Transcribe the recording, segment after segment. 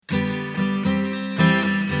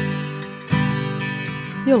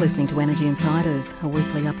You're listening to Energy Insiders, a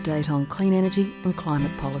weekly update on clean energy and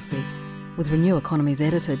climate policy, with Renew Economy's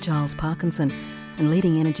editor Giles Parkinson and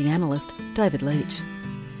leading energy analyst David Leach.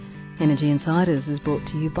 Energy Insiders is brought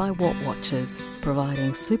to you by Watt Watchers,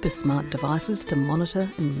 providing super smart devices to monitor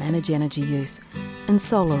and manage energy use, and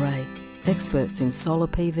SolarAy, experts in solar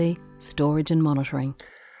PV, storage and monitoring.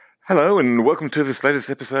 Hello and welcome to this latest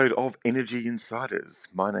episode of Energy Insiders.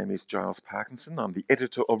 My name is Giles Parkinson. I'm the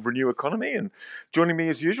editor of Renew Economy, and joining me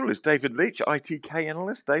as usual is David Leach, ITK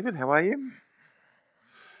analyst. David, how are you?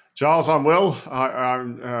 Giles, I'm well.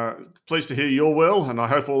 I'm pleased to hear you're well, and I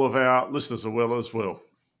hope all of our listeners are well as well.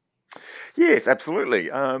 Yes, absolutely.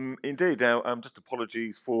 Indeed. Now, just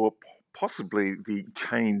apologies for possibly the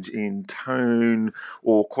change in tone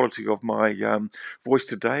or quality of my voice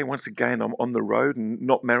today. Once again, I'm on the road and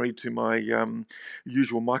not married to my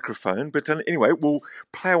usual microphone. But anyway, we'll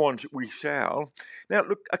plough on, we shall. Now,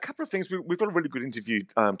 look, a couple of things. We've got a really good interview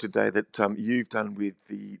today that you've done with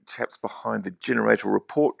the chaps behind the Generator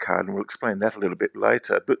Report Card, and we'll explain that a little bit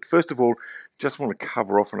later. But first of all, just want to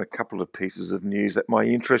cover off on a couple of pieces of news that may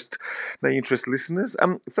interest listeners.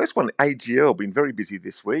 First one, AGL been very busy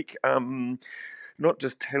this week. Not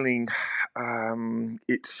just telling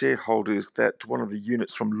its shareholders that one of the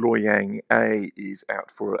units from Loy Yang A is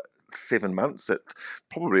out for 7 months at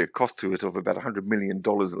probably a cost to it of about $100 million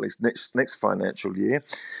at least next financial year.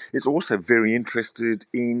 It's also very interested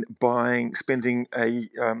in spending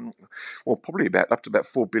probably up to about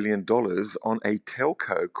 $4 billion on a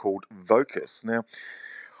telco called Vocus. Now,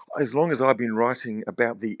 as long as I've been writing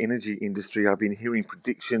about the energy industry, I've been hearing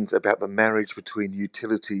predictions about the marriage between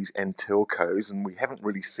utilities and telcos, and we haven't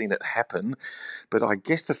really seen it happen. But I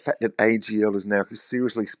guess the fact that AGL is now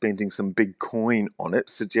seriously spending some big coin on it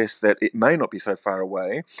suggests that it may not be so far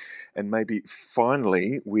away, and maybe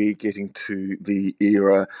finally we're getting to the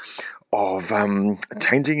era of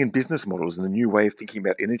changing in business models and a new way of thinking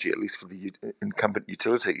about energy, at least for the incumbent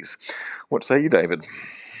utilities. What say you, David?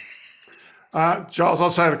 Giles, I'll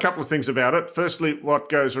say a couple of things about it. Firstly, what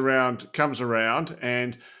goes around comes around,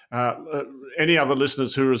 and any other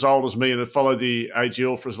listeners who are as old as me and have followed the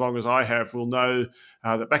AGL for as long as I have will know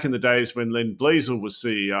that back in the days when Len Bleasel was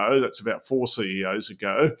CEO, that's about 4 CEOs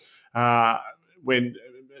ago, when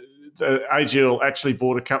AGL actually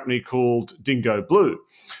bought a company called Dingo Blue,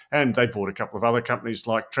 and they bought a couple of other companies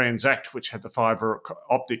like Transact, which had the fibre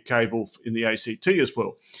optic cable in the ACT as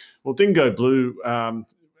well. Well, Dingo Blue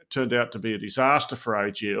turned out to be a disaster for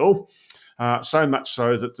AGL, so much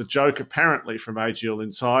so that the joke apparently from AGL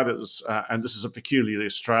insiders, and this is a peculiarly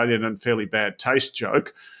Australian and fairly bad taste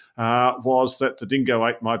joke, was that the dingo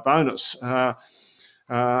ate my bonus.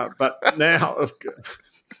 But now...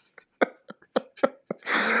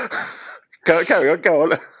 Go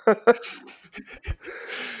on.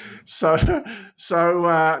 So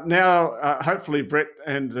now, hopefully, Brett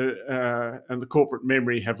and the corporate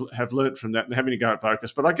memory have learnt from that and having to go at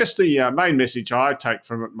Vocus. But I guess the main message I take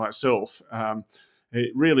from it myself,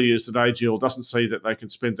 it really is that AGL doesn't see that they can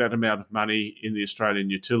spend that amount of money in the Australian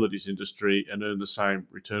utilities industry and earn the same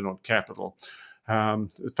return on capital.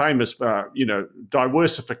 The famous,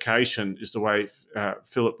 diversification is the way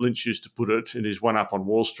Philip Lynch used to put it in his One Up on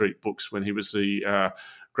Wall Street books when he was the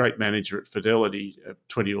great manager at Fidelity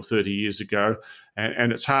 20 or 30 years ago.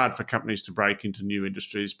 And it's hard for companies to break into new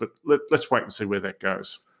industries, but let's wait and see where that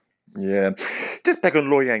goes. Yeah. Just back on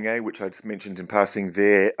Loy Yang A, which I just mentioned in passing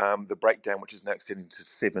there, the breakdown, which is now extended to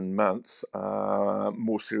 7 months,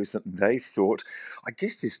 more serious than they thought. I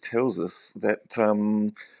guess this tells us that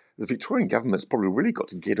the Victorian government's probably really got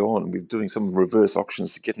to get on with doing some reverse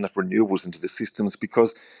auctions to get enough renewables into the systems,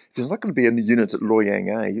 because if there's not going to be a unit at Loy Yang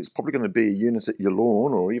A, it's probably going to be a unit at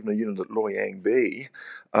Yallourn or even a unit at Loy Yang B.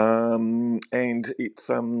 And it's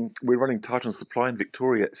we're running tight on supply in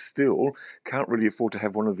Victoria still. Can't really afford to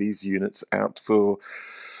have one of these units out for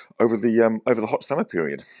over the hot summer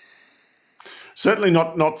period. Certainly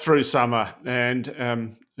not through summer.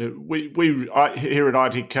 And we here at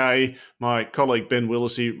ITK, my colleague Ben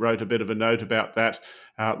Willisey wrote a bit of a note about that,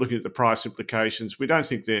 looking at the price implications. We don't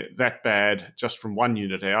think they're that bad just from one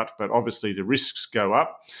unit out, but obviously the risks go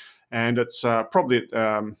up. And it's probably,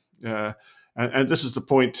 and this is the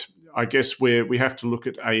point, I guess, where we have to look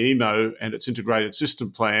at AEMO and its integrated system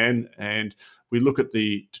plan, and we look at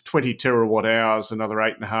the 20 terawatt hours, another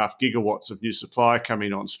 8.5 gigawatts of new supply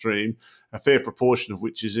coming on stream, a fair proportion of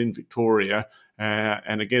which is in Victoria.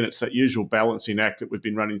 And again, it's that usual balancing act that we've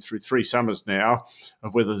been running through 3 summers now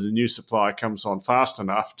of whether the new supply comes on fast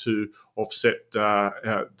enough to offset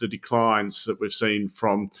the declines that we've seen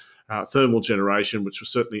from thermal generation, which was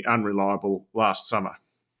certainly unreliable last summer.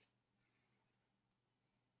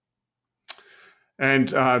 And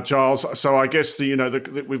Giles, so I guess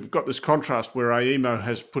we've got this contrast where AEMO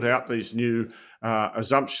has put out these new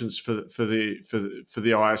assumptions for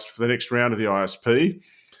the next round of the ISP.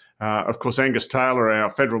 Of course, Angus Taylor,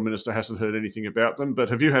 our federal minister, hasn't heard anything about them. But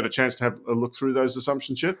have you had a chance to have a look through those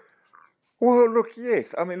assumptions yet? Well, look,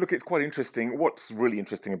 yes. I mean, look, it's quite interesting. What's really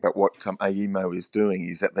interesting about what AEMO is doing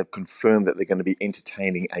is that they've confirmed that they're going to be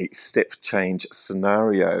entertaining a step change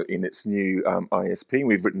scenario in its new ISP.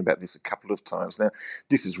 We've written about this a couple of times now.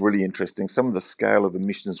 This is really interesting. Some of the scale of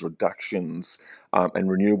emissions reductions and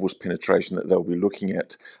renewables penetration that they'll be looking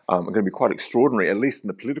at are going to be quite extraordinary, at least in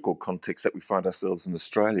the political context that we find ourselves in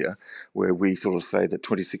Australia, where we sort of say that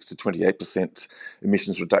 26 to 28%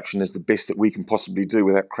 emissions reduction is the best that we can possibly do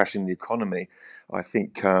without crashing the economy. I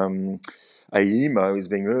think AEMO is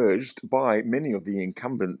being urged by many of the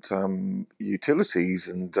incumbent utilities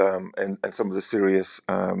and some of the serious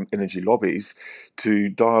energy lobbies to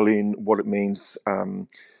dial in what it means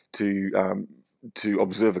to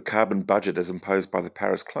observe a carbon budget as imposed by the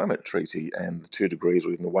Paris Climate Treaty and the 2 degrees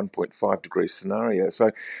or even the 1.5 degree scenario.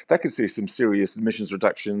 So that could see some serious emissions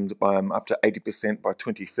reductions by up to 80% by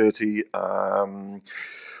 2030,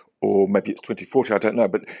 or maybe it's 2040, I don't know.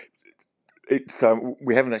 But it's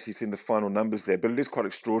we haven't actually seen the final numbers there, but it is quite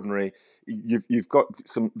extraordinary. You've got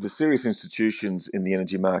the serious institutions in the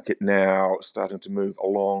energy market now starting to move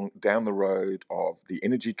along down the road of the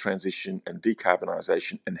energy transition and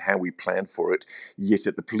decarbonisation and how we plan for it. Yet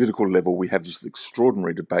at the political level, we have this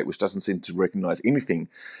extraordinary debate which doesn't seem to recognise anything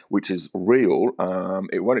which is real.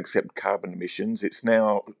 It won't accept carbon emissions. It's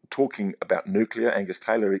now talking about nuclear. Angus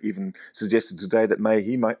Taylor even suggested today that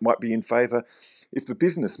he might be in favour if the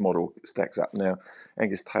business model stacks up. Now,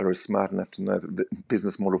 Angus Taylor is smart enough to know that the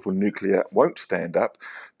business model for nuclear won't stand up,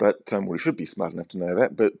 but he should be smart enough to know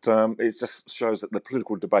that. But it just shows that the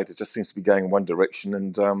political debate just seems to be going in one direction,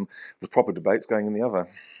 and the proper debate's going in the other.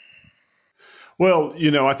 Well,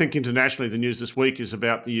 I think internationally the news this week is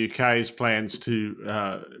about the UK's plans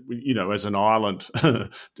to, as an island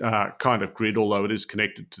kind of grid, although it is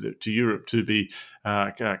connected to Europe, to be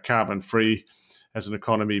carbon free as an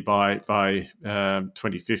economy by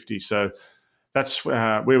 2050. So that's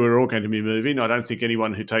where we're all going to be moving. I don't think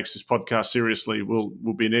anyone who takes this podcast seriously will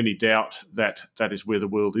be in any doubt that that is where the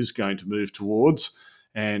world is going to move towards.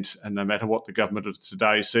 And no matter what the government of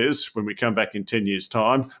today says, when we come back in 10 years'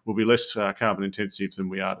 time, we'll be less carbon intensive than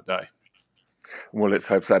we are today. Well, let's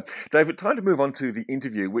hope so. David, time to move on to the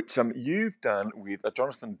interview, which you've done with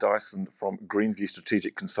Jonathan Dyson from Greenview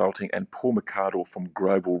Strategic Consulting and Paul McArdle from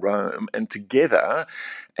Global Rome. And together,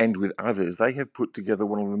 and with others, they have put together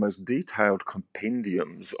one of the most detailed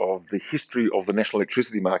compendiums of the history of the national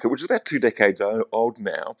electricity market, which is about 2 decades old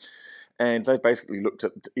now. And they've basically looked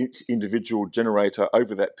at each individual generator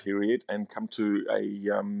over that period and come to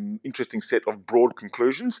a interesting set of broad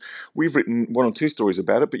conclusions. We've written 1 or 2 stories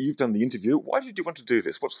about it, but you've done the interview. Why did you want to do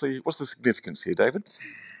this? What's the significance here, David?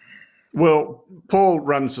 Well, Paul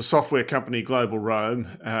runs a software company, Global Rome,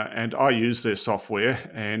 and I use their software,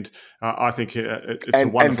 and I think it's a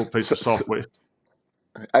wonderful piece of software.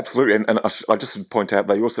 Absolutely, and I just point out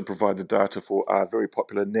they also provide the data for our very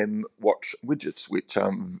popular NEM Watch widgets, which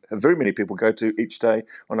very many people go to each day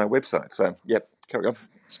on our website. So, yep, carry on.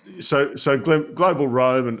 So Global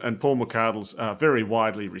Rome and Paul McArdle's very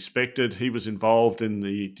widely respected. He was involved in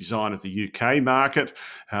the design of the UK market.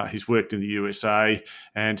 He's worked in the USA,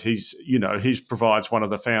 and he provides one of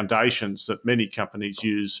the foundations that many companies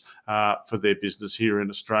use for their business here in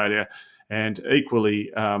Australia. And equally,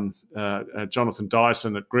 Jonathan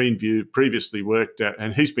Dyson at Greenview previously worked at,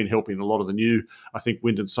 and he's been helping a lot of the new, I think,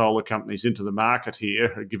 wind and solar companies into the market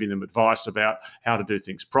here, giving them advice about how to do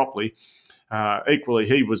things properly. Equally,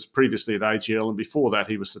 he was previously at AGL, and before that,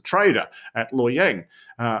 he was the trader at Loy Yang.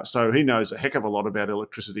 So he knows a heck of a lot about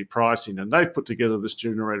electricity pricing, and they've put together this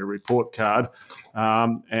generator report card.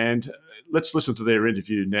 And let's listen to their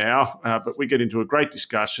interview now. But we get into a great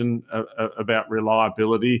discussion about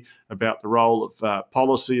reliability, about the role of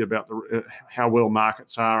policy, about how well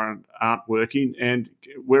markets are and aren't working, and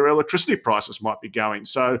where electricity prices might be going.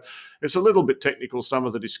 So it's a little bit technical, some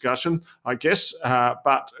of the discussion, I guess.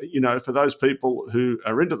 But, for those people who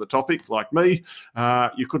are into the topic, like me,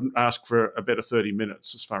 you couldn't ask for a better 30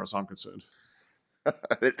 minutes as far as I'm concerned.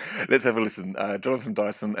 Let's have a listen. Jonathan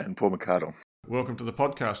Dyson and Paul McArdle. Welcome to the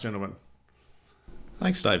podcast, gentlemen.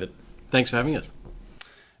 Thanks, David. Thanks for having us.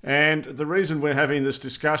 And the reason we're having this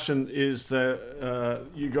discussion is that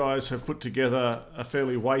you guys have put together a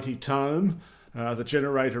fairly weighty tome, the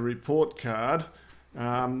Generator Report Card.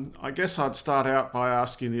 I guess I'd start out by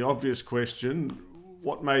asking the obvious question: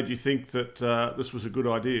 what made you think that this was a good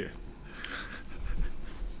idea?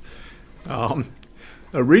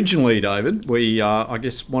 Originally, David, we I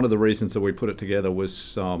guess one of the reasons that we put it together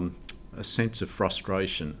was a sense of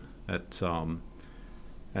frustration at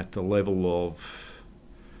the level of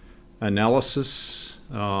analysis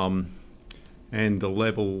and the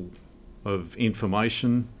level of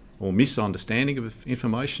information or misunderstanding of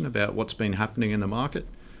information about what's been happening in the market.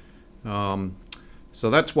 So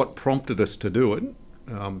that's what prompted us to do it.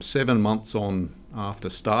 7 months on after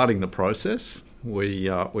starting the process, we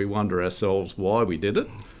wonder ourselves why we did it,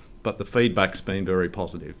 but the feedback's been very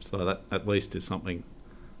positive. So that at least is something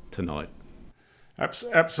to note.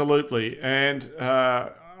 Absolutely. And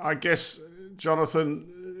I guess, Jonathan,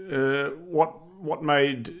 what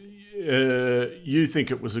made you think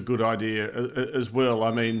it was a good idea as well?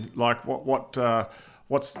 I mean, like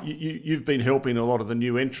you've been helping a lot of the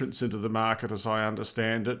new entrants into the market, as I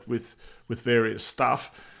understand it, with various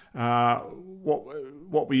stuff.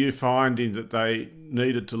 What were you finding that they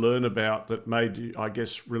needed to learn about that made you, I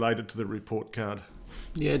guess, related to the report card?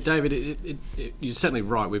 Yeah, David, you're certainly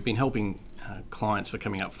right. We've been helping clients for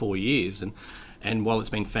coming up 4 years, and while it's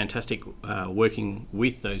been fantastic working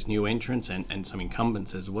with those new entrants and some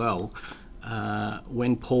incumbents as well,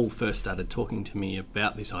 when Paul first started talking to me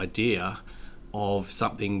about this idea of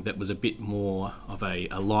something that was a bit more of a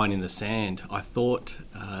line in the sand, I thought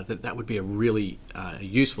that would be a really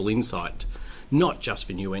useful insight, not just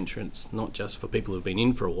for new entrants, not just for people who've been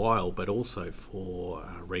in for a while, but also for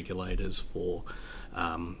regulators, for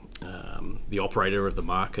the operator of the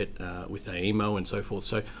market with AEMO and so forth.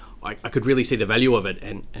 So I could really see the value of it,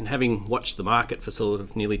 and having watched the market for sort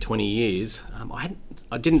of nearly 20 years,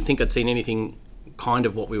 I didn't think I'd seen anything kind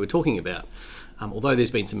of what we were talking about. Although there's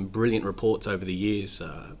been some brilliant reports over the years,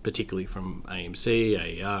 particularly from AMC,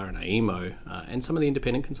 AER and AEMO, and some of the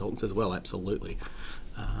independent consultants as well, absolutely.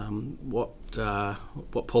 What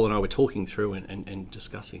Paul and I were talking through and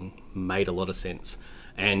discussing made a lot of sense.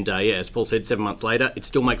 And as Paul said, 7 months later, it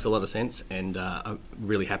still makes a lot of sense, and I'm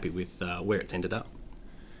really happy with where it's ended up.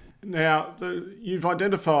 Now, you've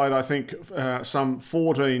identified, I think, some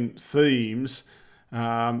 14 themes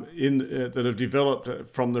that have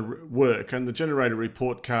developed from the work, and the generator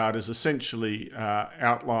report card is essentially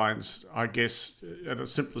outlines, I guess, at a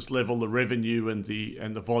simplest level, the revenue and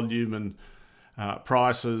the volume and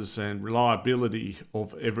prices and reliability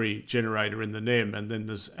of every generator in the NEM, and then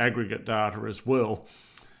there's aggregate data as well.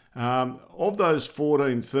 Of those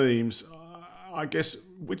 14 themes, I guess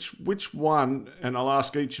which one, and I'll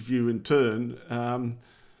ask each of you in turn,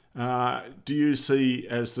 do you see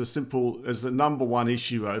as the number one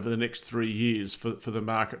issue over the next 3 years for the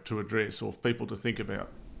market to address or for people to think about?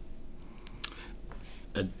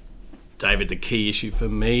 David, the key issue for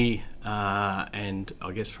me, and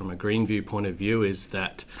I guess from a Greenview point of view, is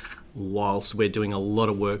that whilst we're doing a lot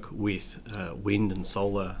of work with wind and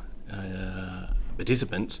solar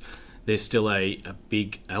participants, there's still a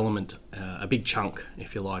big element, a big chunk,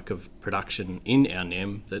 if you like, of production in our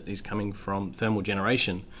NEM that is coming from thermal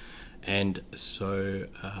generation. And so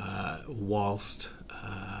whilst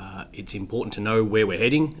it's important to know where we're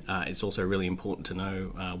heading, it's also really important to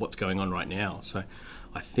know what's going on right now. So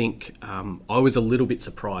I think I was a little bit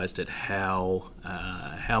surprised at how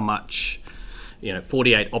much,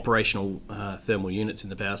 48 operational thermal units in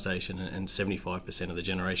the power station and 75% of the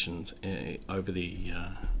generation over the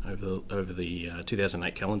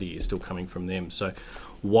 2008 calendar year is still coming from them. So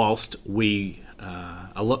whilst we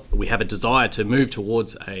have a desire to move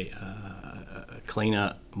towards a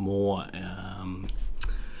cleaner, more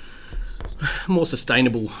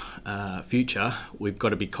sustainable future, we've got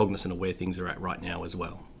to be cognizant of where things are at right now as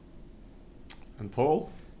well. And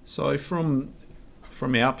Paul? So from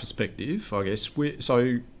our perspective, I guess,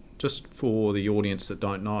 just for the audience that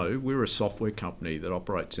don't know, we're a software company that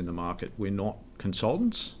operates in the market. We're not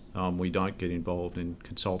consultants. We don't get involved in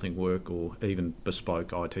consulting work or even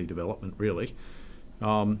bespoke IT development, really.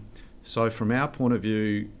 So from our point of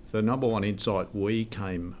view, the number one insight we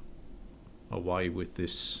came away with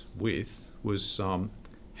this was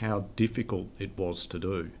how difficult it was to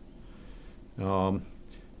do. And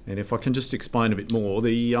if I can just explain a bit more,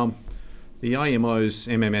 the AEMO's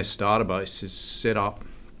MMS database is set up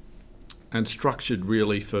and structured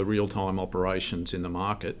really for real-time operations in the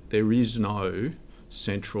market. There is no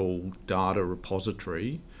central data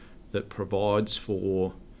repository that provides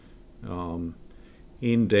for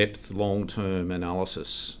in-depth long-term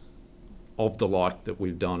analysis of the like that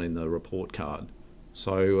we've done in the report card.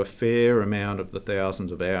 So a fair amount of the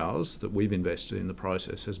thousands of hours that we've invested in the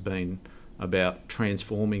process has been about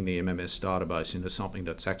transforming the MMS database into something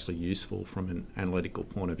that's actually useful from an analytical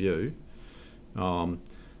point of view.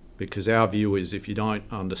 Because our view is if you don't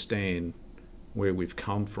understand where we've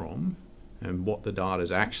come from and what the data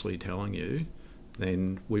is actually telling you,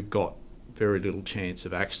 then we've got very little chance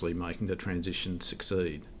of actually making the transition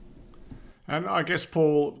succeed. And I guess,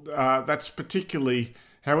 Paul, that's particularly,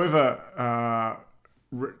 however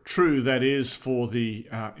true that is for the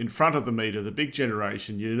in front of the meter, the big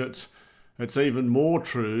generation units, it's even more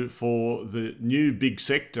true for the new big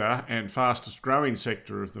sector and fastest growing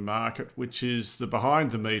sector of the market, which is the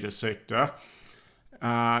behind the meter sector.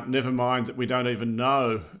 Never mind that we don't even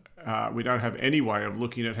know, we don't have any way of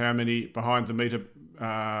looking at how many behind the meter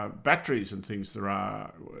batteries and things there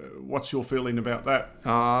are. What's your feeling about that?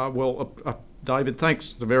 David,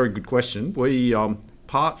 thanks. It's a very good question. We,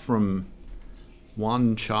 apart from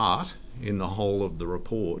one chart in the whole of the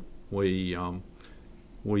report, we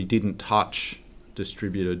didn't touch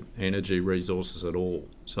distributed energy resources at all.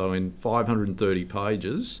 So in 530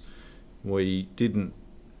 pages, we didn't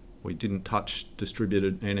touch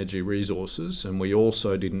distributed energy resources, and we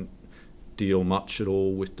also didn't deal much at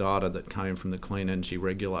all with data that came from the Clean Energy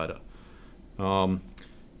Regulator. Now,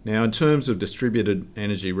 in terms of distributed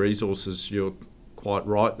energy resources, you're quite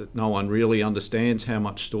right that no one really understands how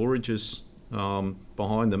much storage is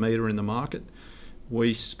behind the meter in the market.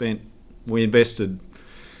 We invested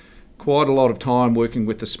quite a lot of time working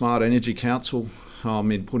with the Smart Energy Council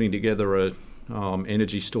in putting together a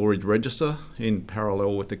energy storage register in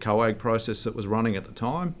parallel with the COAG process that was running at the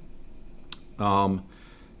time,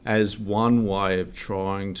 as one way of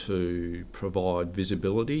trying to provide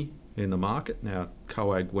visibility in the market. Now,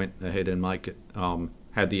 COAG went ahead and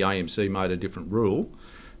had the AMC made a different rule.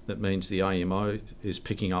 That means the AEMO is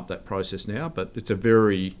picking up that process now, but it's a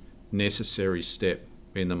very necessary step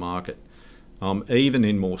in the market. Even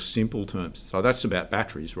in more simple terms, so that's about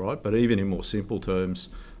batteries, right? But even in more simple terms,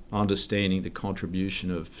 understanding the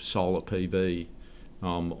contribution of solar PV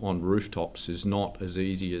on rooftops is not as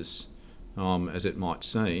easy as it might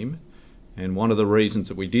seem. And one of the reasons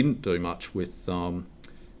that we didn't do much with solar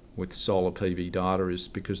PV data is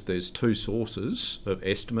because there's two sources of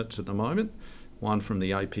estimates at the moment, one from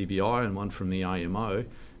the APVI and one from the AEMO,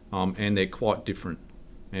 and they're quite different.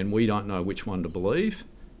 And we don't know which one to believe.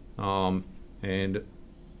 And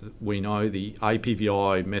we know the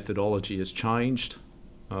APVI methodology has changed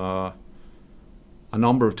a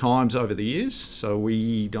number of times over the years, so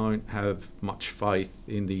we don't have much faith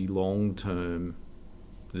in the long-term,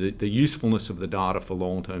 the usefulness of the data for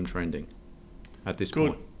long-term trending at this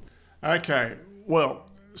point. Okay, well,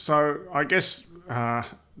 so I guess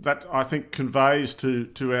that I think conveys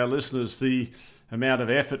to our listeners the amount of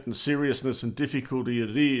effort and seriousness and difficulty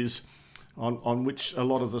it is on which a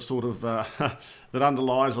lot of the sort of that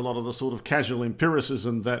underlies a lot of the sort of casual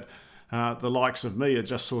empiricism that the likes of me are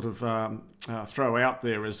just sort of throw out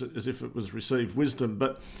there as if it was received wisdom.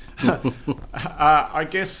 But I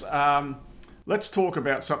guess let's talk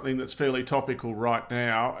about something that's fairly topical right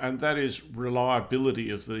now, and that is reliability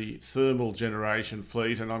of the thermal generation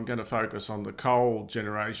fleet, and I'm going to focus on the coal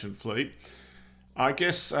generation fleet. I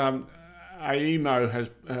guess AEMO has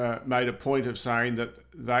made a point of saying that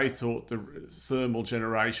they thought the thermal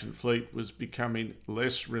generation fleet was becoming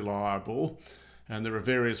less reliable, and there are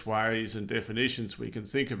various ways and definitions we can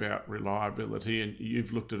think about reliability, and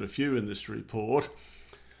you've looked at a few in this report.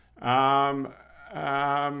 And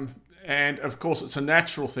of course, it's a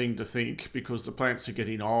natural thing to think because the plants are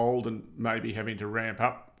getting old and maybe having to ramp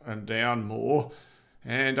up and down more.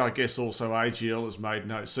 And I guess also AGL has made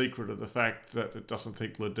no secret of the fact that it doesn't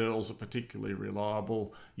think Liddell's a particularly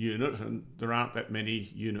reliable unit, and there aren't that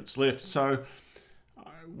many units left. So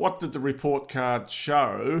what did the report card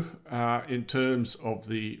show in terms of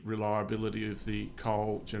the reliability of the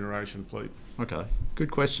coal generation fleet? Okay, good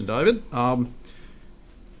question, David.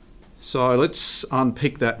 So let's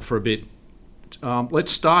unpick that for a bit.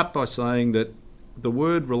 Let's start by saying that the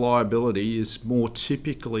word reliability is more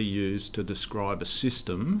typically used to describe a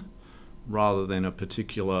system rather than a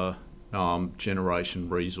particular generation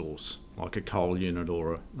resource, like a coal unit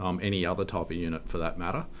or any other type of unit for that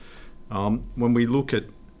matter. When we look at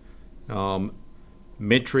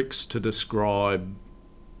metrics to describe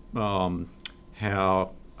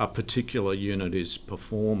how a particular unit is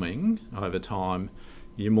performing over time,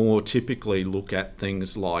 you more typically look at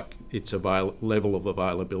things like its level of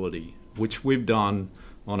availability, which we've done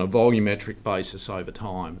on a volumetric basis over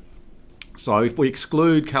time. So if we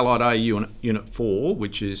exclude Callide A Unit 4,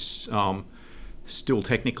 which is still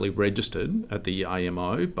technically registered at the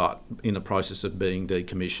AEMO, but in the process of being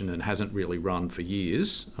decommissioned and hasn't really run for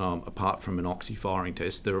years, apart from an oxy-firing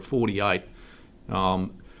test, there are 48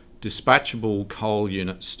 dispatchable coal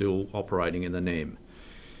units still operating in the NEM.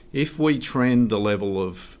 If we trend the level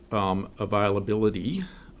of availability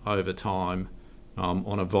over time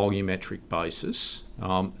on a volumetric basis,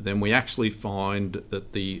 then we actually find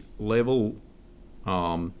that the level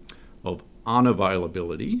of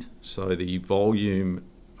unavailability, so the volume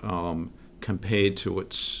compared to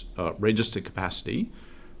its registered capacity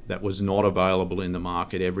that was not available in the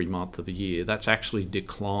market every month of the year, that's actually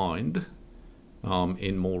declined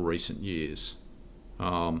in more recent years,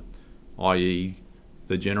 i.e.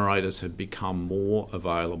 the generators have become more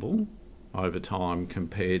available over time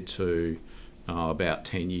compared to about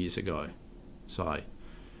 10 years ago, say.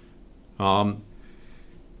 Now,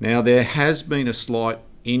 there has been a slight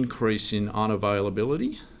increase in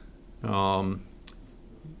unavailability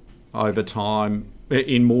over time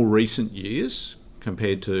in more recent years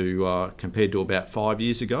compared to about 5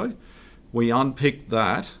 years ago. We unpicked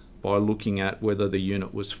that by looking at whether the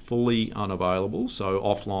unit was fully unavailable, so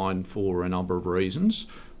offline for a number of reasons,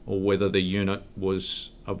 or whether the unit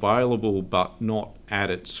was available but not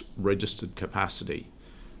at its registered capacity.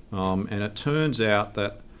 And it turns out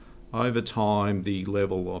that over time the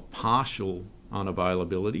level of partial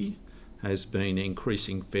unavailability has been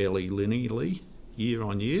increasing fairly linearly year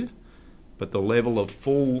on year, but the level of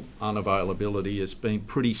full unavailability has been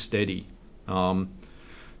pretty steady,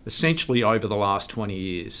 essentially over the last 20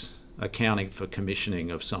 years, accounting for commissioning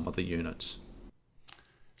of some of the units.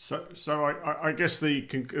 So I guess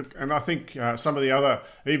and I think some of the other,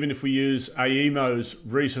 even if we use AEMO's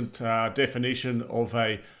recent definition of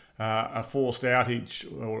a forced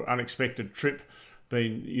outage or unexpected trip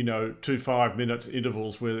being, 2 5-minute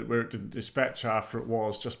intervals where it didn't dispatch after it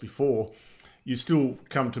was just before, you still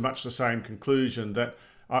come to much the same conclusion that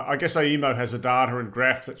I guess AEMO has a data and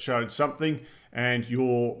graph that showed something, and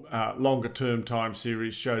your longer term time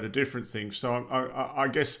series showed a different thing. So I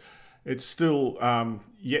guess it's still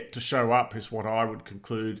yet to show up, is what I would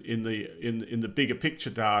conclude in the bigger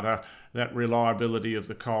picture data, that reliability of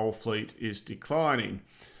the coal fleet is declining.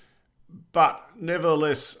 But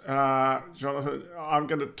nevertheless, Jonathan, I'm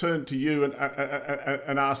going to turn to you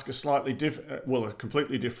and ask a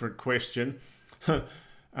completely different question,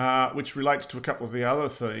 which relates to a couple of the other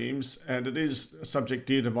themes, and it is a subject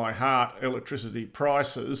dear to my heart: electricity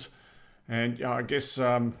prices. And I guess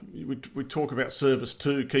we talk about service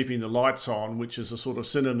 2, keeping the lights on, which is a sort of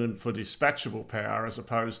synonym for dispatchable power as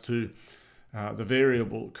opposed to the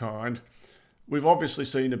variable kind. We've obviously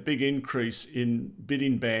seen a big increase in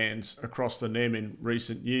bidding bans across the NEM in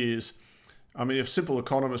recent years. I mean, if simple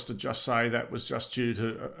economists would just say that was just due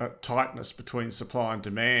to a tightness between supply and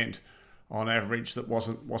demand on average that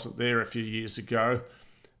wasn't there a few years ago.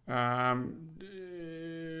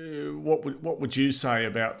 What would you say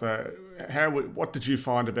about what did you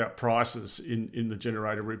find about prices in the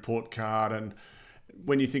generator report card? And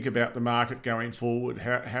when you think about the market going forward,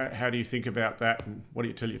 how do you think about that, and what do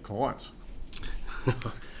you tell your clients?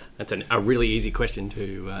 That's a really easy question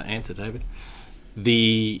to answer, David.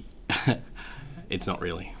 It's not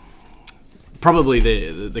really. Probably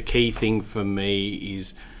the key thing for me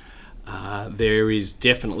is there is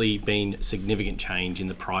definitely been significant change in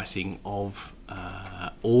the pricing of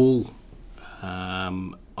all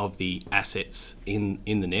of the assets in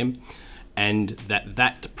the NEM, and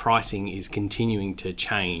that pricing is continuing to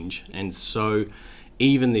change. And so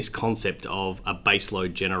even this concept of a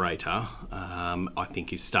baseload generator, I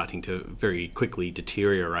think, is starting to very quickly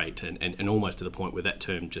deteriorate, and almost to the point where that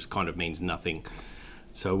term just kind of means nothing.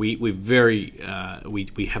 So we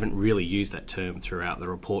haven't really used that term throughout the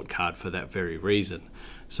report card for that very reason.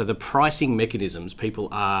 So the pricing mechanisms, people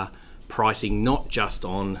are pricing not just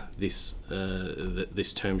on this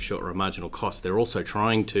term short or marginal cost. They're also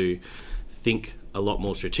trying to think a lot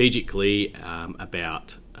more strategically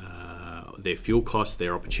about their fuel costs,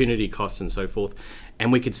 their opportunity costs, and so forth.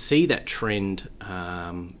 And we could see that trend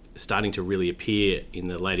starting to really appear in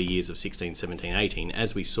the later years of 16, 17, 18,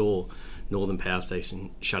 as we saw Northern Power Station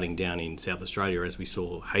shutting down in South Australia, as we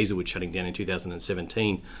saw Hazelwood shutting down in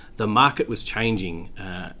 2017. The market was changing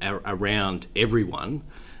around everyone,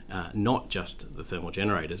 not just the thermal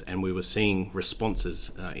generators, and we were seeing responses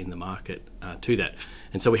in the market to that.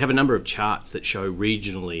 And so we have a number of charts that show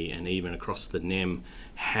regionally and even across the NEM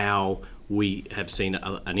how we have seen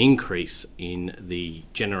an increase in the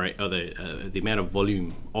amount of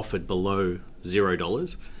volume offered below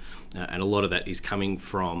 $0, and a lot of that is coming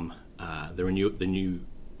from the new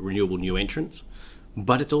renewable new entrants,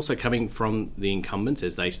 but it's also coming from the incumbents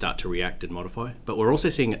as they start to react and modify. But we're also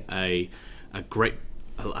seeing a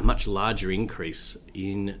much larger increase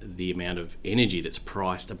in the amount of energy that's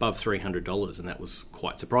priced above $300, and that was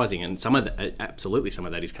quite surprising. And some of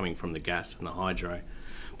that is coming from the gas and the hydro,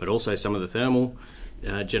 but also some of the thermal,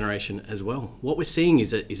 generation as well. What we're seeing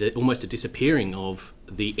is almost a disappearing of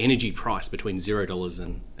the energy price between $0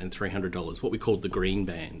 and $300, what we called the green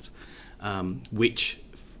bands, which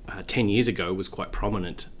 10 years ago was quite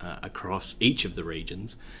prominent across each of the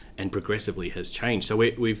regions and progressively has changed. So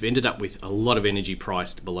we've ended up with a lot of energy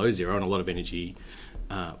priced below zero and a lot of energy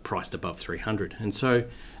priced above 300. And so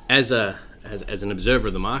as an observer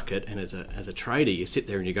of the market and as a trader, you sit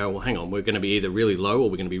there and you go, well, hang on, we're going to be either really low or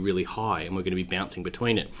we're going to be really high, and we're going to be bouncing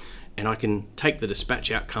between it. And I can take the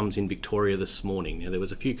dispatch outcomes in Victoria this morning. Now, there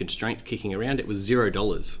was a few constraints kicking around. It was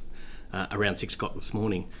 $0 around 6 o'clock this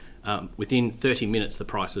morning. Within 30 minutes, the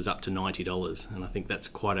price was up to $90. And I think that's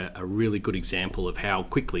quite a really good example of how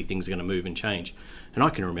quickly things are going to move and change. And I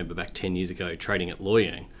can remember back 10 years ago trading at Loy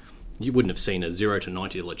Yang, you wouldn't have seen a $0 to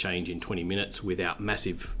 $90 change in 20 minutes without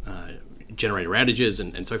massive generator outages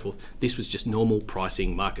and so forth. This was just normal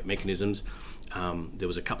pricing market mechanisms. There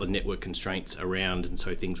was a couple of network constraints around, and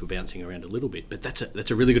so things were bouncing around a little bit. But that's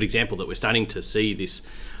a really good example that we're starting to see this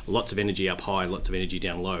lots of energy up high, lots of energy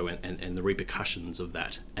down low, and the repercussions of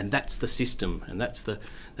that. And that's the system, and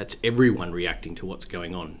that's everyone reacting to what's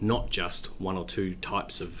going on, not just one or two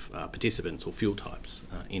types of participants or fuel types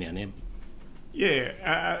in our NEM.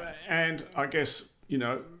 Yeah, and I guess,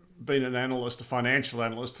 being an analyst, a financial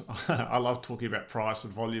analyst, I love talking about price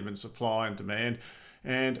and volume and supply and demand.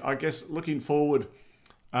 And I guess looking forward,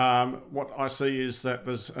 what I see is that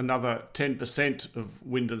there's another 10% of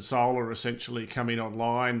wind and solar essentially coming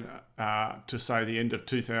online to, say, the end of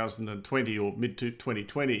 2020 or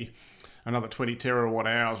mid-2020, another 20 terawatt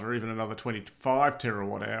hours or even another 25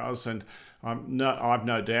 terawatt hours. And I've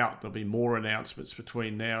no doubt there'll be more announcements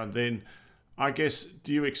between now and then. I guess,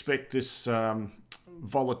 do you expect this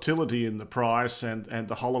volatility in the price and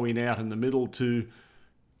the hollowing out in the middle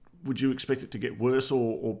would you expect it to get worse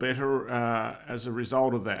or better as a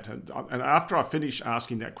result of that? And after I finish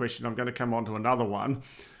asking that question, I'm going to come on to another one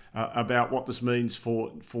about what this means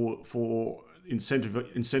for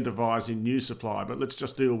incentivizing new supply. But let's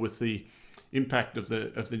just deal with the impact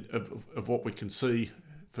of what we can see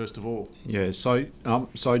first of all. Yeah, so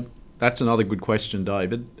that's another good question,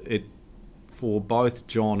 David. For both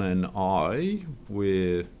John and I,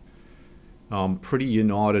 we're pretty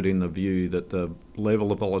united in the view that the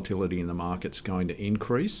level of volatility in the market's going to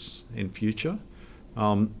increase in future.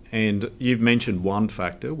 And you've mentioned one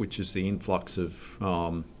factor, which is the influx of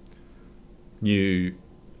new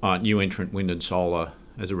entrant wind and solar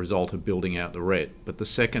as a result of building out the RET. But the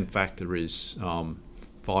second factor is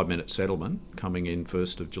 5-minute settlement coming in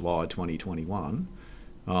 1st of July 2021,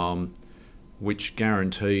 which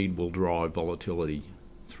guaranteed will drive volatility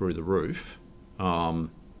through the roof.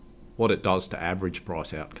 What it does to average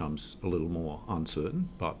price outcomes, a little more uncertain,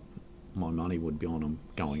 but my money would be on them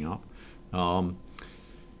going up.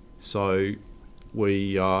 So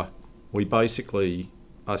we basically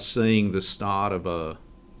are seeing the start of a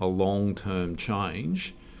long-term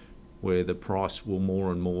change where the price will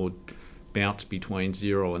more and more bounce between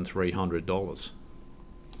 $0 and $300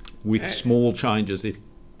 with small changes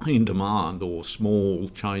in demand or small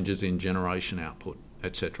changes in generation output,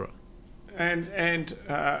 etc. And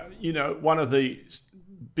one of the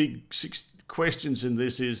big questions in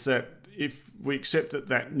this is that if we accept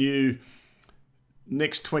that new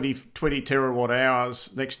next 20 terawatt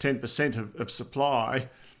hours, next 10% of supply,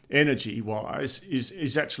 energy-wise,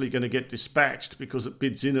 is actually going to get dispatched because it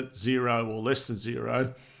bids in at zero or less than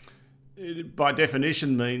zero, it by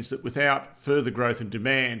definition means that without further growth in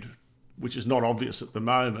demand, which is not obvious at the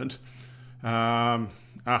moment,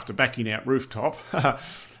 after backing out rooftop,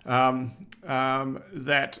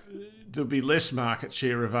 that there'll be less market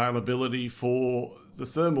share availability for the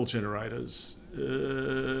thermal generators.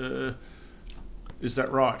 Is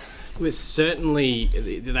that right? Well, certainly,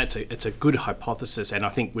 it's a good hypothesis, and I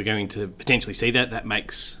think we're going to potentially see that. That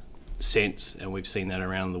makes sense, and we've seen that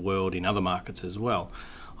around the world in other markets as well.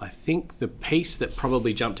 I think the piece that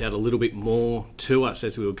probably jumped out a little bit more to us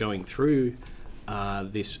as we were going through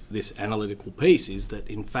this analytical piece is that,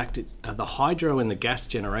 in fact, the hydro and the gas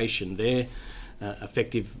generation, their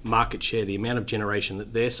effective market share, the amount of generation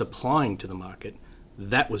that they're supplying to the market,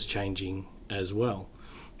 that was changing as well.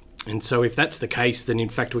 And so if that's the case, then in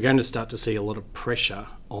fact we're going to start to see a lot of pressure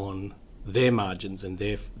on their margins and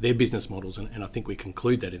their business models, and I think we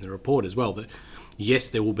conclude that in the report as well, that yes,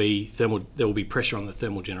 there will be pressure on the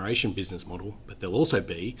thermal generation business model, but there'll also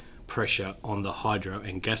be pressure on the hydro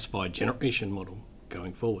and gas-fired generation model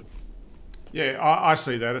going forward. Yeah, I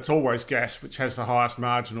see that. It's always gas which has the highest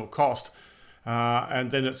marginal cost,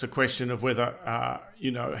 and then it's a question of whether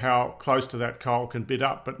how close to that coal can bid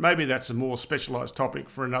up. But maybe that's a more specialised topic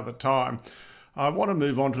for another time. I want to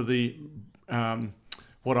move on to the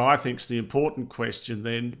what I think is the important question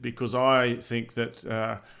then, because I think that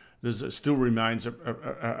there still remains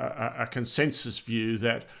a consensus view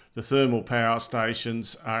that the thermal power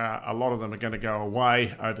stations, a lot of them are going to go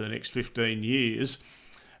away over the next 15 years.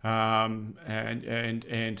 And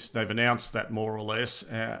they've announced that more or less,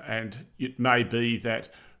 and it may be that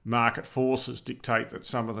market forces dictate that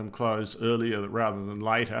some of them close earlier rather than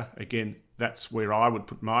later. Again, that's where I would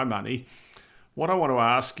put my money. What I want to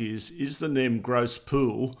ask is the NEM gross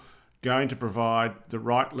pool going to provide the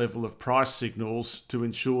right level of price signals to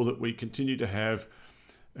ensure that we continue to have,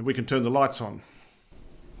 and we can turn the lights on?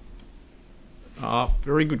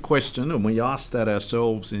 Very good question, and we asked that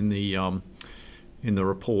ourselves in the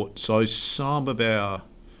report. So some of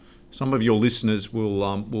your listeners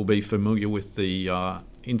will be familiar with the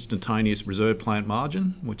instantaneous reserve plant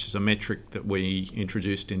margin, which is a metric that we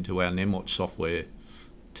introduced into our NemWatch software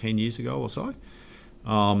 10 years ago or so.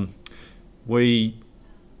 We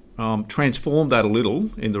transformed that a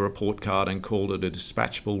little in the report card and called it a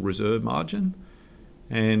dispatchable reserve margin.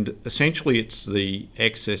 And essentially it's the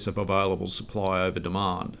excess of available supply over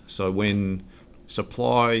demand. So when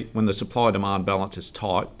the supply-demand balance is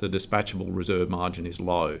tight, the dispatchable reserve margin is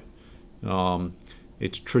low.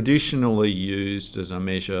 It's traditionally used as a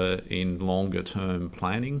measure in longer-term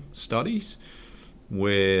planning studies,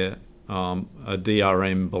 where a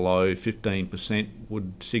DRM below 15%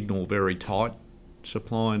 would signal very tight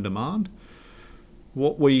supply and demand.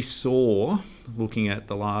 What we saw, looking at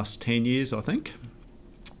the last 10 years, I think,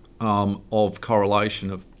 of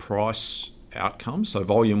correlation of price outcomes, so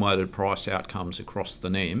volume-weighted price outcomes across the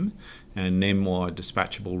NEM and NEM-wide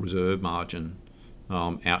dispatchable reserve margin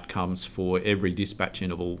outcomes for every dispatch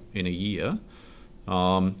interval in a year,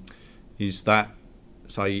 is that,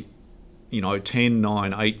 say, 10,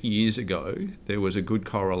 9, 8 years ago, there was a good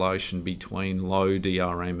correlation between low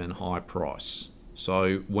DRM and high price.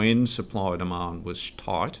 So when supply demand was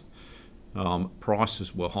tight,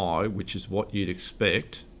 prices were high, which is what you'd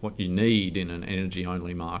expect, what you need in an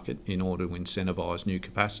energy-only market in order to incentivise new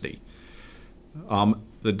capacity. The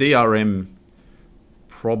DRM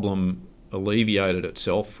problem alleviated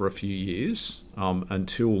itself for a few years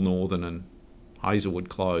until Northern and Hazelwood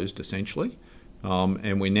closed, essentially.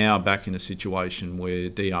 And we're now back in a situation where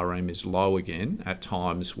DRM is low again at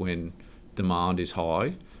times when demand is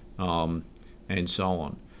high, and so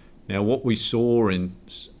on. Now, what we saw in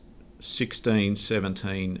 16,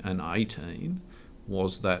 17 and 18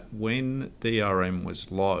 was that when DRM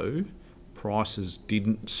was low, prices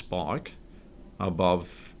didn't spike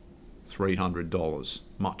above $300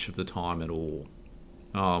 much of the time at all,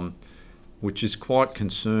 which is quite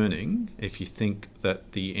concerning if you think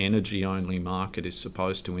that the energy-only market is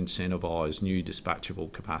supposed to incentivise new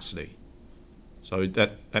dispatchable capacity. So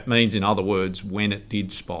that means, in other words, when it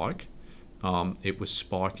did spike, it was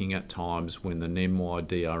spiking at times when the NEM-wide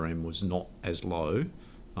DRM was not as low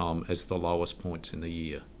as the lowest points in the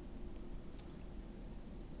year.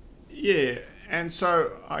 Yeah, and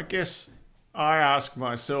so I guess I ask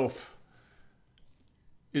myself,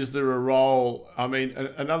 is there a role? I mean,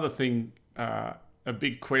 another thing, a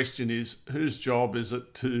big question is, whose job is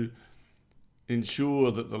it to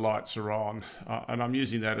ensure that the lights are on? And I'm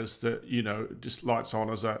using that as just lights on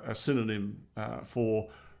as a synonym for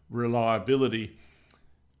reliability.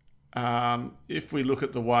 If we look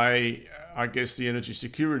at the way, I guess, the Energy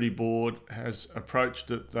Security Board has approached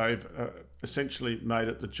it, they've essentially made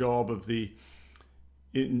it the job of the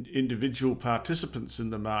individual participants in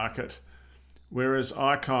the market, whereas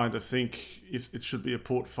I kind of think it should be a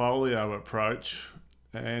portfolio approach,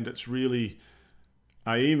 and it's really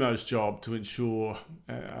AEMO's job to ensure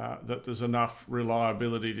that there's enough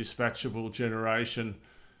reliability, dispatchable generation,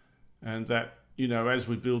 and that, as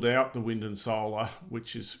we build out the wind and solar,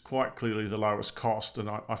 which is quite clearly the lowest cost, and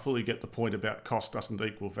I fully get the point about cost doesn't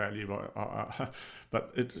equal value,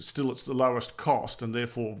 but it's the lowest cost and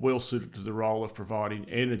therefore well suited to the role of providing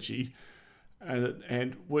energy,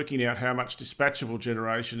 and working out how much dispatchable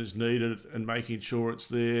generation is needed and making sure it's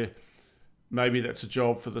there. Maybe that's a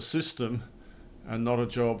job for the system and not a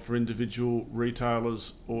job for individual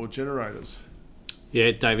retailers or generators.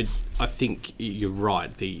 Yeah, David, I think you're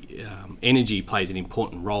right. The energy plays an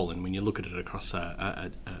important role, and when you look at it across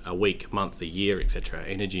a week, month, a year, etc.,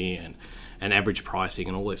 energy and average pricing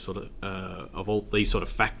and all this sort of all these sort of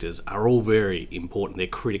factors are all very important. They're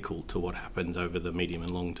critical to what happens over the medium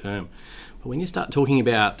and long term. But when you start talking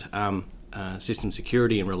about system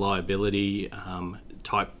security and reliability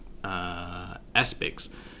type aspects,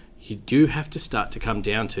 you do have to start to come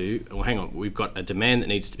down to, well, hang on, we've got a demand that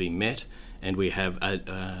needs to be met, and we have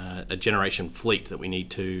a generation fleet that we need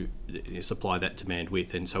to supply that demand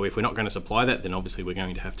with. And so if we're not going to supply that, then obviously we're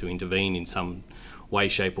going to have to intervene in some way,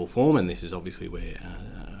 shape or form, and this is obviously where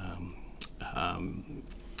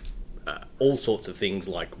all sorts of things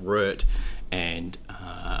like RERT and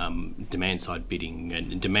demand side bidding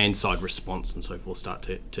and demand side response and so forth start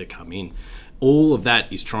to come in. All of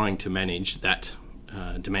that is trying to manage that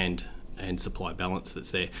demand and supply balance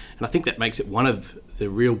that's there. And I think that makes it one of the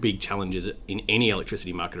real big challenges in any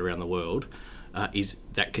electricity market around the world, is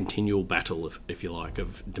that continual battle, if you like,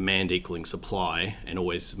 of demand equaling supply, and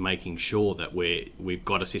always making sure that we've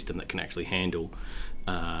got a system that can actually handle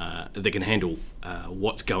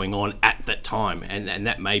what's going on at that time, and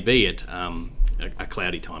that may be at a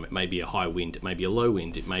cloudy time, it may be a high wind, it may be a low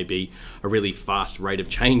wind, it may be a really fast rate of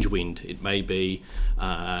change wind, it may be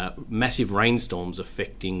massive rainstorms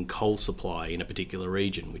affecting coal supply in a particular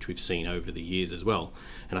region, which we've seen over the years as well.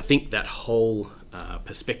 And I think that whole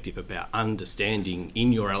perspective about understanding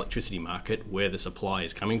in your electricity market where the supply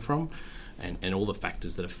is coming from and all the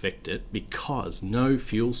factors that affect it, because no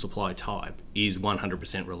fuel supply type is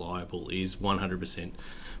 100% reliable, is 100%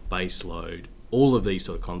 base load, all of these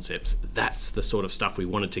sort of concepts, that's the sort of stuff we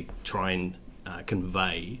wanted to try and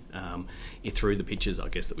convey through the pictures, I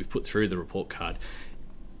guess, that we've put through the report card,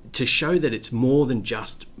 to show that it's more than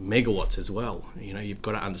just megawatts as well. You know, you've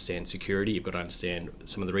got to understand security, you've got to understand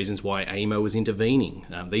some of the reasons why AEMO was intervening.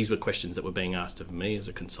 These were questions that were being asked of me as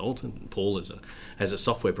a consultant, and Paul as a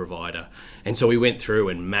software provider. And so we went through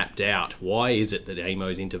and mapped out, why is it that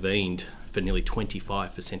AEMO's intervened for nearly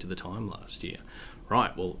 25% of the time last year?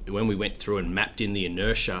 Right, well, when we went through and mapped in the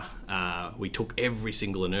inertia, we took every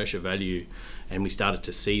single inertia value and we started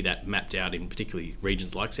to see that mapped out in particularly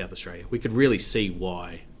regions like South Australia. We could really see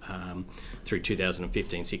why through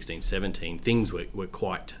 2015, 16, 17, things were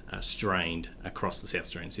quite strained across the South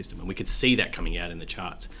Australian system. And we could see that coming out in the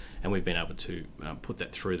charts. And we've been able to put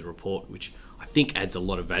that through the report, which I think adds a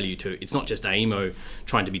lot of value to it. It's not just AEMO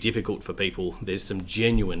trying to be difficult for people. There's some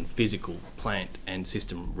genuine physical plant and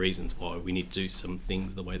system reasons why we need to do some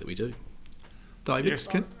things the way that we do. David, Yes,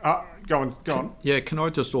 go on. Yeah, can I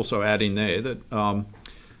just also add in there that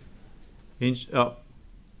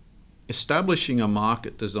establishing a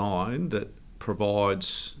market design that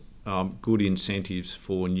provides good incentives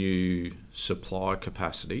for new supply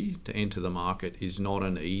capacity to enter the market is not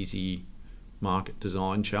an easy market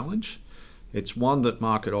design challenge. It's one that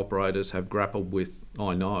market operators have grappled with,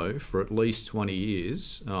 I know, for at least 20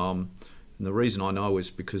 years. And the reason I know is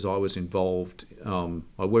because I was involved,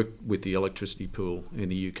 I worked with the electricity pool in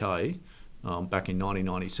the UK back in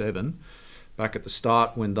 1997, back at the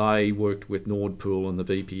start when they worked with Nord Pool and the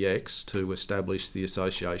VPX to establish the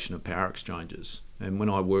Association of Power Exchanges. And when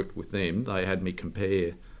I worked with them, they had me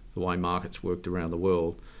compare the way markets worked around the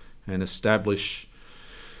world and establish,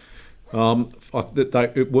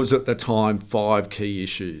 it was at the time 5 key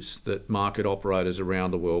issues that market operators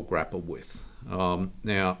around the world grappled with.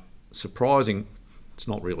 Now, surprising, it's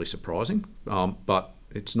not really surprising, but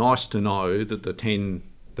it's nice to know that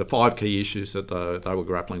the 5 key issues that they were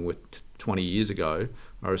grappling with 20 years ago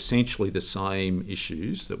are essentially the same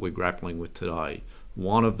issues that we're grappling with today.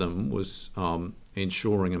 One of them was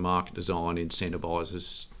ensuring a market design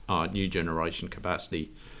incentivises new generation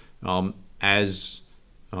capacity as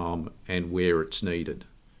and where it's needed.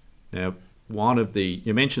 Now,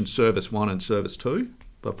 you mentioned Service 1 and Service 2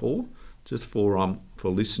 before. Just for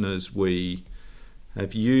listeners, we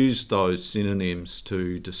have used those synonyms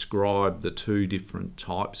to describe the two different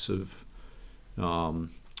types of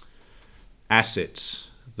assets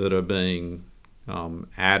that are being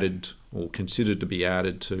added or considered to be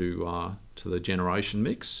added to the generation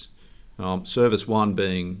mix. Service 1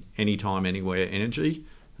 being anytime, anywhere energy,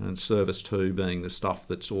 and Service 2 being the stuff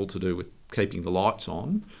that's all to do with keeping the lights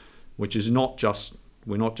on, which is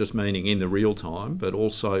we're not just meaning in the real time, but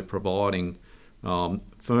also providing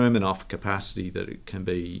firm enough capacity that it can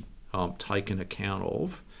be taken account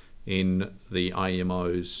of in the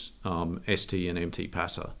AEMO's ST and MT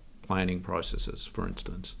PASA planning processes, for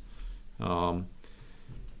instance. And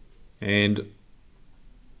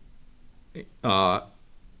the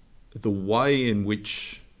way in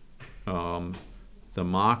which the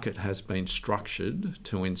market has been structured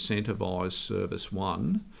to incentivise Service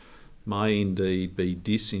 1 may indeed be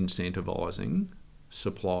disincentivising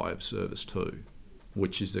supply of Service 2,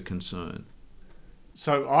 which is a concern.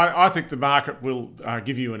 So I think the market will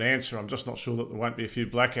give you an answer. I'm just not sure that there won't be a few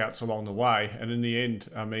blackouts along the way. And in the end,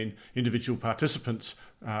 I mean, individual participants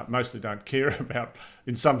mostly don't care about,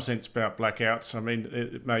 in some sense, about blackouts. I mean,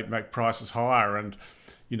 it may make prices higher and,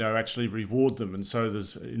 actually reward them. And so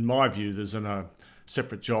in my view, there's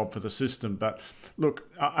separate job for the system. But look,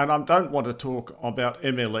 and I don't want to talk about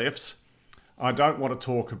MLFs. I don't want to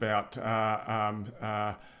talk about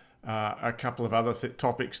a couple of other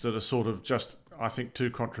topics that are sort of just, I think, too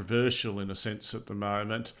controversial in a sense at the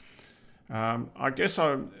moment. I guess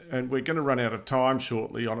and we're going to run out of time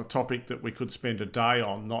shortly on a topic that we could spend a day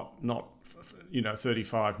on, not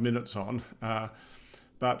 35 minutes on.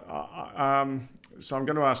 So I'm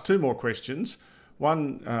going to ask two more questions.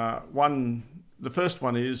 The first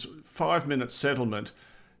one is 5-minute settlement.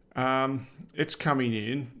 It's coming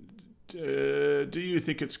in. Do you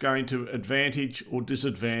think it's going to advantage or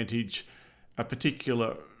disadvantage a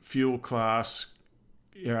particular fuel class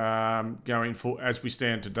going for as we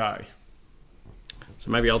stand today? So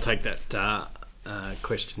maybe I'll take that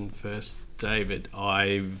question first, David.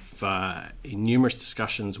 I've in numerous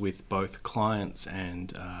discussions with both clients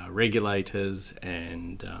and regulators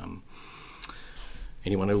and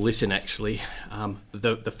anyone who'll listen, actually,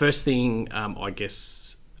 the first thing I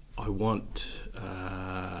guess I want,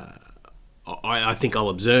 I think I'll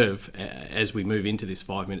observe as we move into this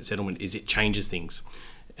 5-minute settlement is it changes things,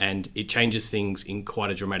 and it changes things in quite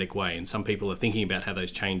a dramatic way. And some people are thinking about how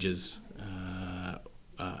those changes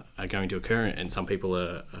are going to occur, and some people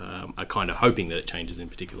are kind of hoping that it changes in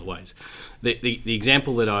particular ways. The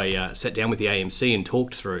example that I sat down with the AMC and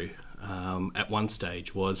talked through at one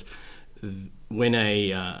stage was when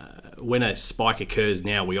a spike occurs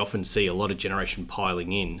now, we often see a lot of generation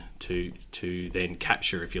piling in to then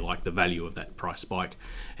capture, if you like, the value of that price spike,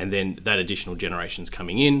 and then that additional generation's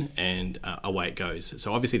coming in, and away it goes.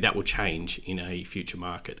 So obviously that will change in a future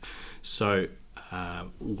market. So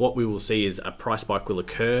what we will see is a price spike will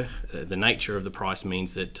occur. The nature of the price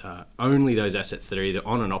means that only those assets that are either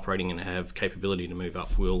on and operating and have capability to move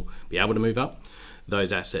up will be able to move up.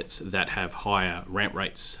 Those assets that have higher ramp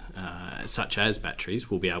rates, such as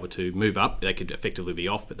batteries, will be able to move up. They could effectively be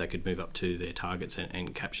off, but they could move up to their targets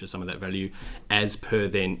and capture some of that value as per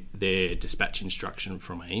then their dispatch instruction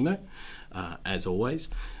from AEMO, as always.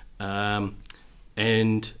 And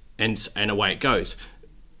away it goes.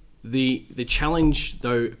 The challenge,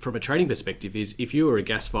 though, from a trading perspective is if you are a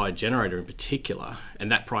gas-fired generator in particular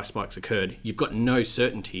and that price spike's occurred, you've got no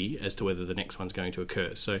certainty as to whether the next one's going to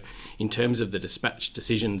occur. So in terms of the dispatch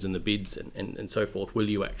decisions and the bids and so forth, will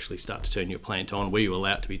you actually start to turn your plant on? Will you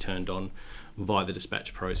allow it to be turned on via the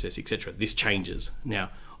dispatch process, etc.? This changes.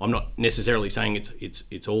 Now, I'm not necessarily saying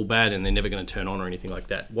it's all bad and they're never going to turn on or anything like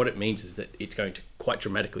that. What it means is that it's going to quite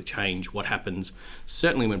dramatically change what happens,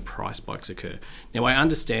 certainly when price spikes occur. Now, I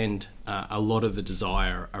understand a lot of the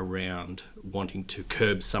desire around wanting to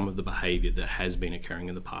curb some of the behaviour that has been occurring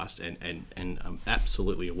in the past, and I'm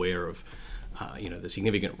absolutely aware of the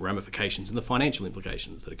significant ramifications and the financial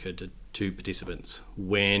implications that occurred to participants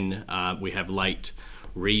when we have late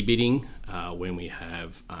rebidding, when we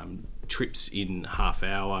have trips in half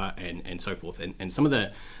hour and so forth, and some of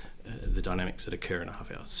the dynamics that occur in a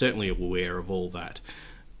half hour. Certainly aware of all that.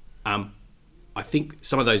 I think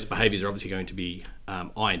some of those behaviours are obviously going to be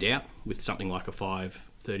ironed out with something like a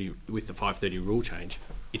 5:30 with the 5:30 rule change.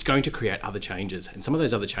 It's going to create other changes, and some of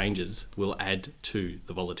those other changes will add to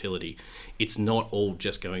the volatility. It's not all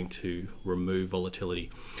just going to remove volatility.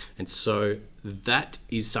 And so that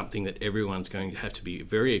is something that everyone's going to have to be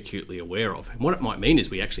very acutely aware of. And what it might mean is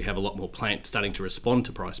we actually have a lot more plants starting to respond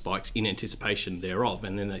to price spikes in anticipation thereof,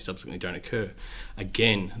 and then they subsequently don't occur.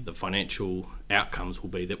 Again, the financial outcomes will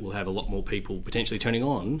be that we'll have a lot more people potentially turning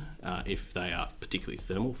on if they are particularly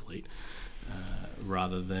thermal fleet,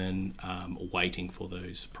 rather than waiting for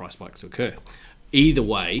those price spikes to occur. Either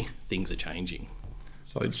way, things are changing.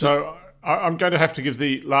 So I'm going to have to give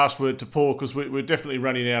the last word to Paul because we're definitely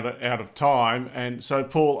running out of time. And so,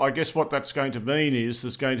 Paul, I guess what that's going to mean is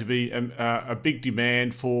there's going to be a big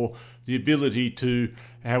demand for the ability to,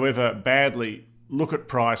 however badly, look at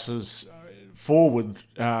prices forward,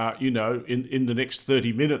 in the next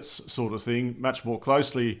 30 minutes sort of thing, much more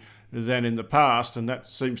closely than in the past, and that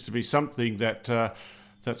seems to be something that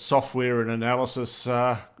that software and analysis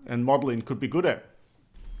and modelling could be good at.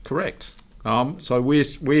 Correct. So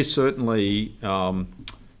we're certainly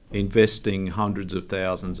investing hundreds of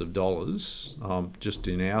thousands of dollars just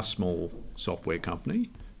in our small software company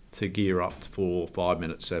to gear up for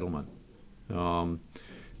 5-minute settlement.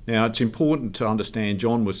 Now, it's important to understand,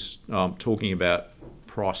 John was talking about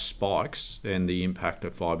price spikes and the impact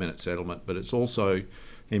of 5-minute settlement, but it's also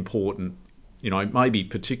important, it may be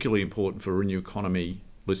particularly important for Renew Economy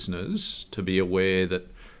listeners to be aware that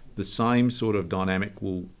the same sort of dynamic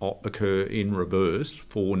will occur in reverse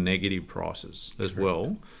for negative prices as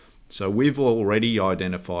well. So we've already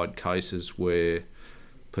identified cases where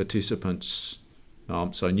participants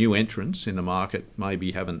So new entrants in the market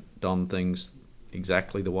maybe haven't done things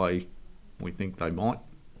exactly the way we think they might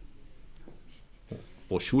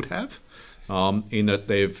or should have, in that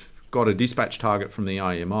they've got a dispatch target from the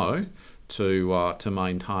AEMO to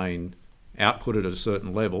maintain output at a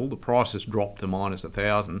certain level. The price has dropped to minus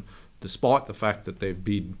 1,000, despite the fact that they've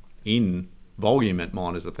bid in volume at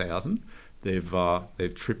minus 1,000.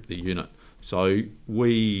 They've tripped the unit. So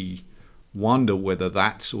we wonder whether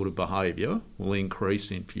that sort of behaviour will increase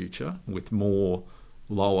in future with more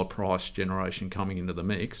lower price generation coming into the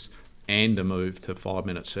mix, and a move to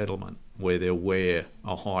 5-minute settlement, where they'll wear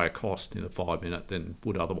a higher cost in a 5-minute than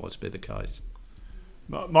would otherwise be the case.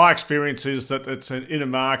 My experience is that it's in a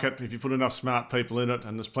market, if you put enough smart people in it,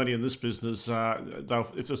 and there's plenty in this business,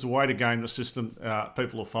 if there's a way to game the system,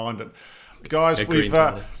 people will find it. Guys, we've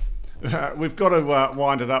got to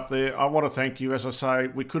wind it up there. I want to thank you. As I say,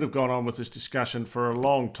 we could have gone on with this discussion for a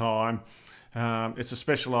long time. It's a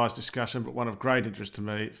specialised discussion, but one of great interest to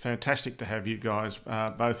me. Fantastic to have you guys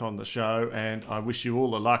both on the show, and I wish you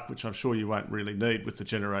all the luck, which I'm sure you won't really need, with the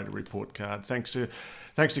Generator report card. Thanks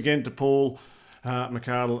again to Paul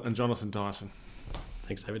McArdle and Jonathan Dyson.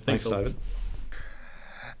 Thanks, David. Thanks, David.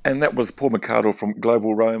 And that was Paul McArdle from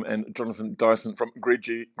Global Roam and Jonathan Dyson from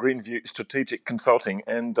Greenview Strategic Consulting.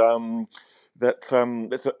 And that's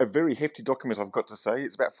a very hefty document, I've got to say.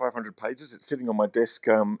 It's about 500 pages. It's sitting on my desk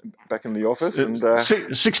back in the office. And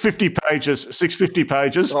 650 pages. 650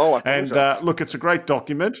 pages. Oh, and look, it's a great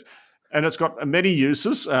document. And it's got many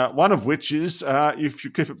uses, one of which is if you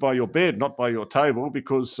keep it by your bed, not by your table,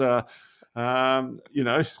 because...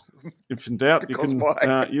 if in doubt, you can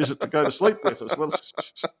use it to go to sleep with as well.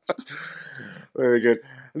 Very good.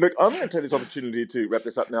 Look, I'm going to take this opportunity to wrap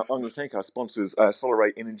this up now. I'm going to thank our sponsors,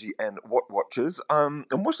 SolarAy Energy and Watt Watchers. And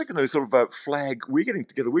what's going to sort of flag, we're getting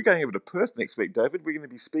together. We're going over to Perth next week, David. We're going to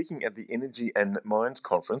be speaking at the Energy and Mines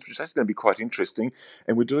Conference, which is actually going to be quite interesting.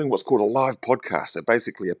 And we're doing what's called a live podcast. So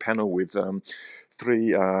basically a panel with...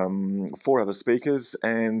 4 other speakers,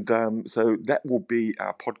 and so that will be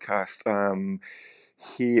our podcast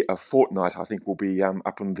here a fortnight. I think will be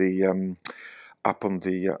up on the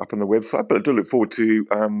website. But I do look forward to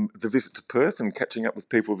the visit to Perth and catching up with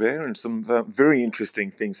people there, and some very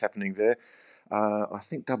interesting things happening there. I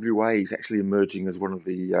think WA is actually emerging as one of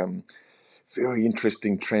the very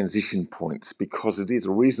interesting transition points, because it is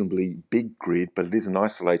a reasonably big grid, but it is an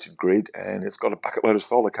isolated grid, and it's got a bucket load of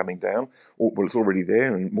solar coming down. Well, it's already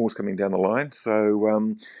there, and more's coming down the line. So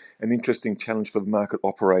an interesting challenge for the market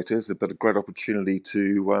operators, but a great opportunity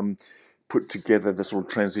to put together the sort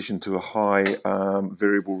of transition to a high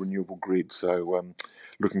variable renewable grid. So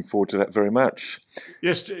looking forward to that very much.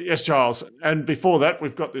 Yes, Charles. And before that,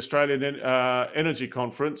 we've got the Australian Energy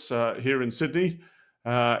Conference here in Sydney.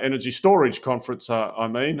 Energy Storage Conference, I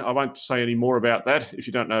won't say any more about that. If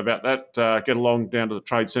you don't know about that, get along down to the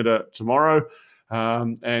Trade Centre tomorrow,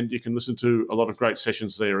 and you can listen to a lot of great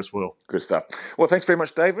sessions there as well. Good stuff. Well, thanks very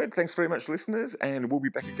much, David. Thanks very much, listeners, and we'll be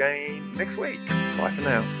back again next week. Bye for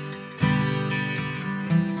now.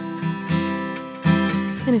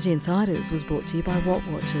 Energy Insiders was brought to you by Watt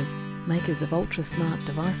Watchers, makers of ultra-smart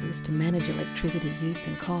devices to manage electricity use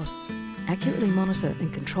and costs. Accurately monitor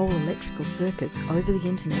and control electrical circuits over the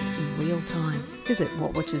internet in real time. Visit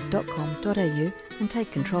wattwatchers.com.au and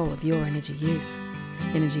take control of your energy use.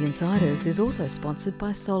 Energy Insiders is also sponsored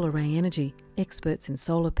by SolarAy Energy, experts in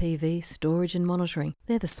solar PV, storage and monitoring.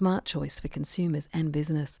 They're the smart choice for consumers and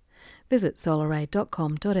business. Visit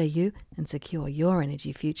solaray.com.au and secure your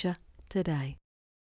energy future today.